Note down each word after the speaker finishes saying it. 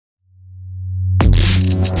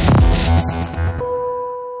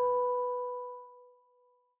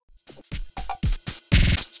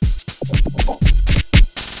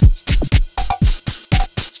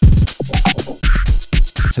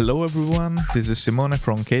Hello everyone, this is Simone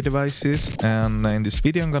from K-Devices, and in this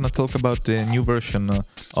video I'm gonna talk about the new version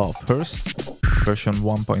of Herse, version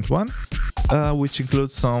 1.1, which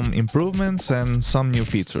includes some improvements and some new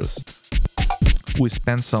features. We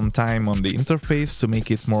spent some time on the interface to make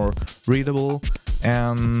it more readable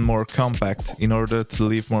and more compact in order to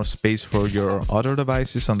leave more space for your other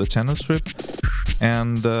devices on the channel strip,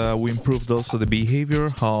 and we improved also the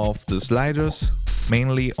behavior of the sliders,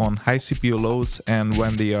 mainly on high CPU loads and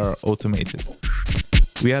when they are automated.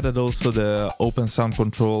 We added also the open sound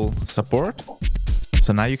control support,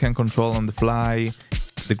 so now you can control on the fly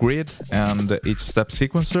the grid and each step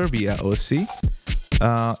sequencer via OC.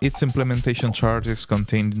 Its implementation chart is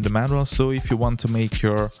contained in the manual, so if you want to make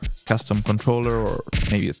your custom controller or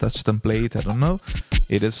maybe a touch template, I don't know,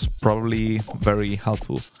 it is probably very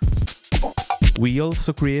helpful. We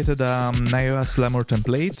also created an iOS Lemur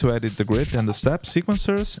template to edit the grid and the step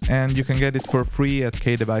sequencers, and you can get it for free at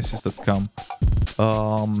kdevices.com.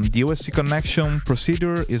 The OSC connection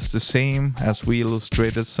procedure is the same as we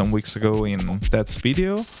illustrated some weeks ago in Ted's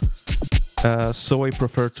video, so I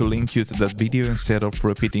prefer to link you to that video instead of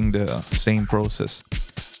repeating the same process.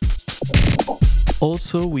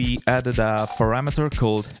 Also, we added a parameter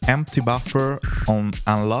called empty buffer on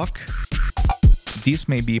unlock. This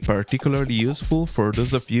may be particularly useful for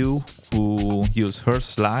those of you who use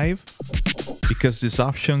Herse Live, because this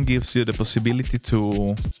option gives you the possibility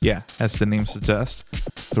to, as the name suggests,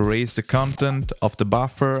 to raise the content of the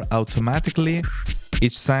buffer automatically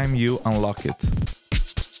each time you unlock it.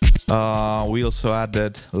 We also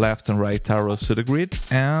added left and right arrows to the grid,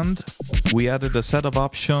 and we added a set of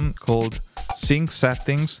options called sync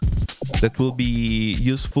settings that will be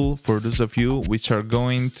useful for those of you which are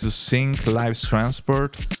going to sync live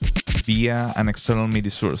transport via an external MIDI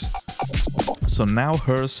source. So now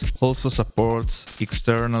Herse also supports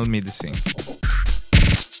external MIDI sync.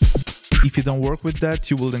 If you don't work with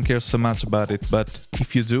that, you wouldn't care so much about it, but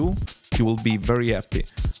if you do, you will be very happy.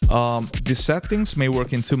 These settings may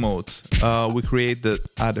work in two modes. We create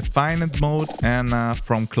a defined mode and a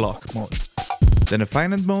from clock mode. The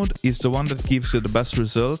defined mode is the one that gives you the best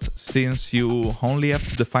result, since you only have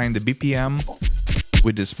to define the BPM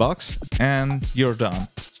with this box and you're done.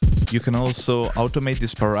 You can also automate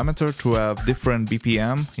this parameter to have different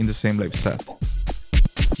BPM in the same live set.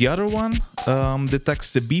 The other one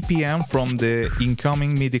detects the BPM from the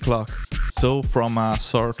incoming MIDI clock, so from a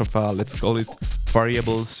sort of a, let's call it,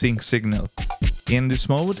 variable sync signal. In this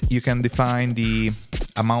mode, you can define the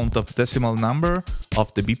amount of decimal number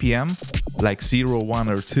of the BPM, like 0, 1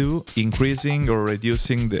 or 2, increasing or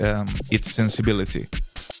reducing its sensibility.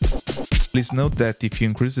 Please note that if you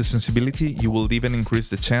increase the sensibility, you will even increase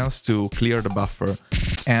the chance to clear the buffer,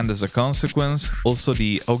 and as a consequence, also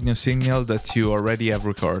the audio signal that you already have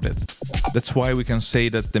recorded. That's why we can say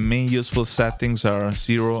that the main useful settings are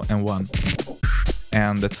 0 and 1.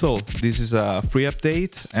 And that's all. This is a free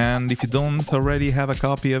update, and if you don't already have a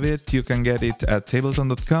copy of it, you can get it at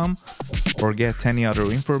tableton.com or get any other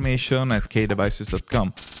information at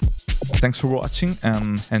kdevices.com. Thanks for watching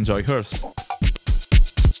and enjoy Herse!